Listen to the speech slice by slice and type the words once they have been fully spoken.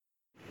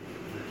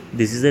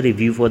This is a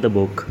review for the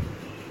book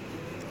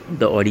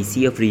The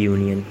Odyssey of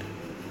Reunion.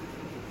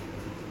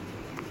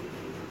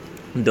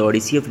 The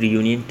Odyssey of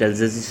Reunion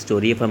tells us the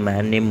story of a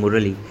man named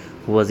Murali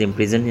who was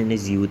imprisoned in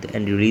his youth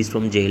and released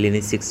from jail in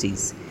his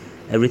 60s.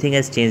 Everything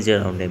has changed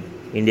around him.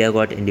 India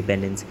got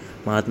independence,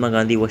 Mahatma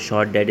Gandhi was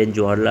shot dead, and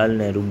Jawaharlal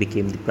Nehru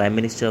became the Prime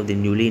Minister of the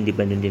newly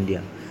independent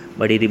India.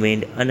 But he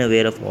remained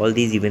unaware of all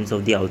these events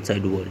of the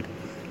outside world,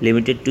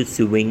 limited to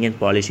sewing and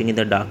polishing in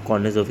the dark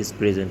corners of his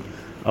prison.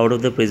 Out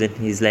of the prison,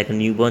 he is like a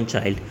newborn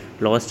child,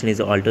 lost in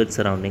his altered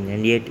surrounding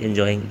and yet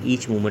enjoying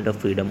each moment of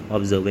freedom,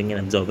 observing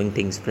and absorbing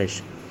things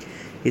fresh.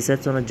 He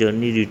sets on a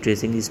journey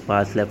retracing his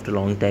path left a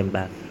long time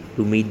back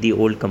to meet the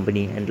old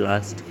company and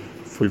last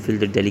fulfill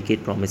the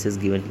delicate promises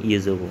given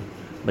years ago.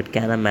 But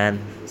can a man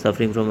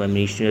suffering from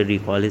amnesia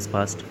recall his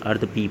past? Are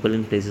the people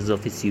and places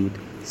of his youth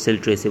still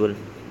traceable?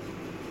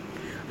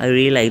 I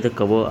really like the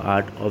cover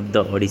art of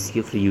the Odyssey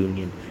of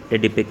Reunion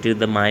that depicted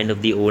the mind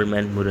of the old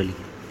man Murali.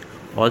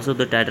 Also,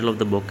 the title of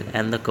the book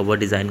and the cover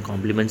design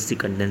complements the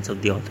contents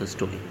of the author's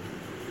story.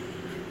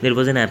 There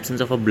was an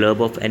absence of a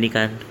blurb of any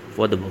kind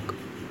for the book.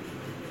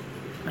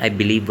 I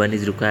believe one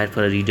is required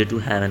for a reader to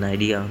have an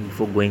idea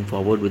before going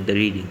forward with the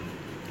reading.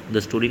 The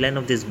storyline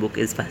of this book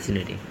is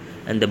fascinating,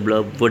 and the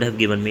blurb would have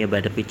given me a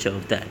better picture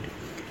of that,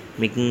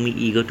 making me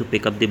eager to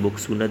pick up the book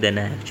sooner than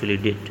I actually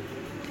did.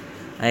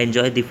 I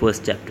enjoyed the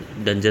first chapter,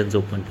 Dungeons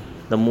Opened,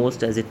 the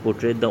most as it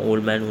portrayed the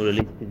old man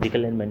Murali's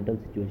physical and mental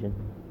situation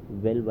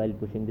well while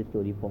pushing the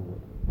story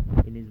forward.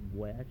 In his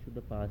voyage to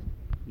the past,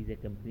 he is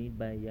accompanied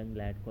by a young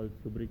lad called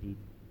Subrajit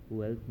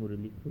who helps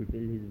Murali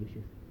fulfill his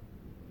wishes.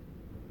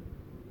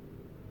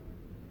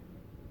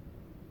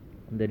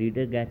 The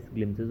reader gets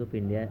glimpses of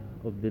India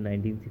of the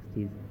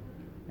 1960s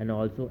and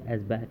also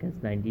as back as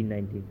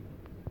 1990.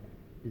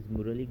 As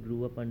Murali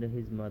grew up under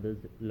his mother's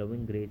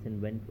loving grace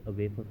and went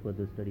away for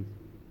further studies.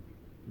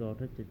 The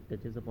author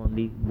touches upon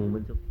the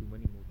moments of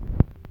human emotion,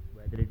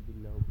 whether it be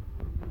love,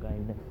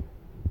 kindness,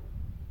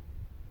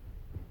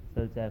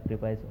 self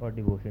sacrifice, or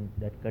devotion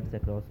that cuts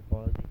across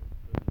all the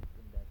stories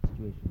in that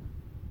situation.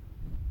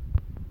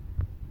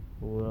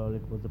 Overall,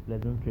 it was a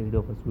pleasant read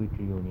of a sweet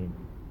reunion.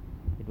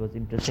 It was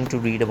interesting to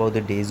read about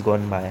the days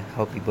gone by,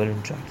 how people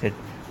interacted,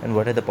 and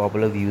what the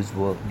popular views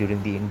were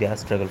during the India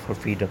struggle for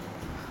freedom.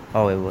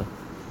 However,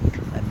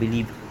 I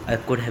believe I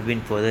could have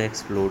been further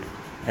explored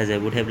as I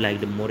would have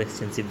liked a more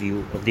extensive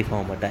view of the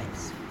former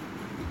times.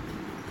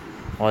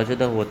 Also,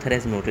 the author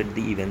has noted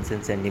the events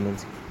and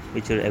sentiments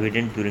which were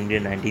evident during the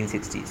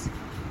 1960s,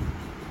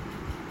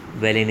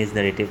 well in his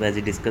narrative as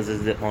he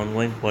discusses the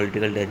ongoing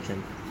political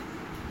tension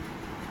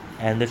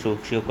and the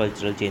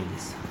socio-cultural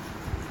changes.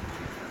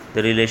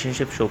 The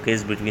relationship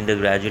showcased between the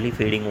gradually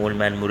fading old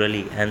man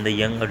Murali and the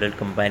young adult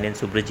companion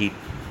Subrajit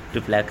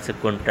reflects a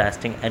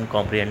contrasting and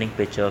comprehending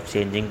picture of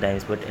changing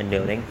times but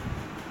enduring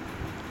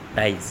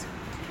ties.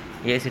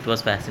 Yes, it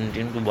was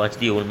fascinating to watch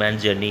the old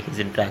man's journey, his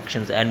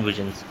interactions and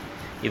visions.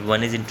 If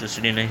one is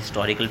interested in a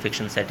historical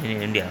fiction set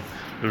in India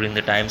during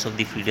the times of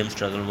the freedom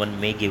struggle, one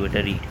may give it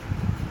a read.